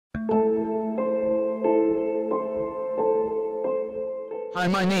Hi,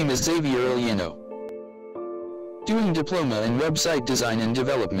 my name is Xavier. Doing diploma in website design and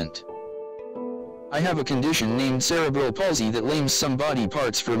development. I have a condition named cerebral palsy that lames some body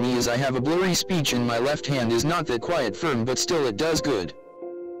parts for me, as I have a blurry speech and my left hand is not that quiet firm, but still it does good.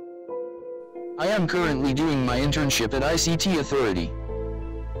 I am currently doing my internship at ICT Authority.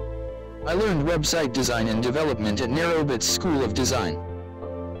 I learned website design and development at Narrowbit's School of Design.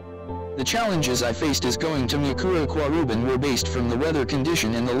 The challenges I faced as going to Mukura Kwaruban were based from the weather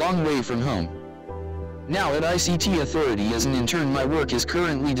condition and the long way from home. Now at ICT Authority as an intern, my work is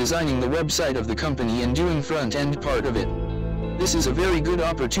currently designing the website of the company and doing front-end part of it. This is a very good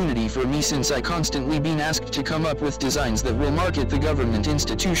opportunity for me, since I constantly been asked to come up with designs that will market the government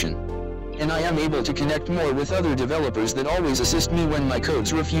institution. And I am able to connect more with other developers that always assist me when my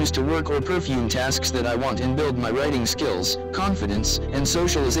codes refuse to work or perfume tasks that I want, and build my writing skills, confidence, and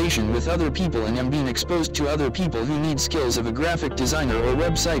socialization with other people, and am being exposed to other people who need skills of a graphic designer or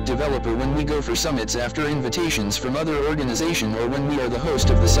website developer when we go for summits after invitations from other organization, or when we are the host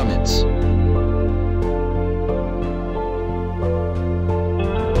of the summits.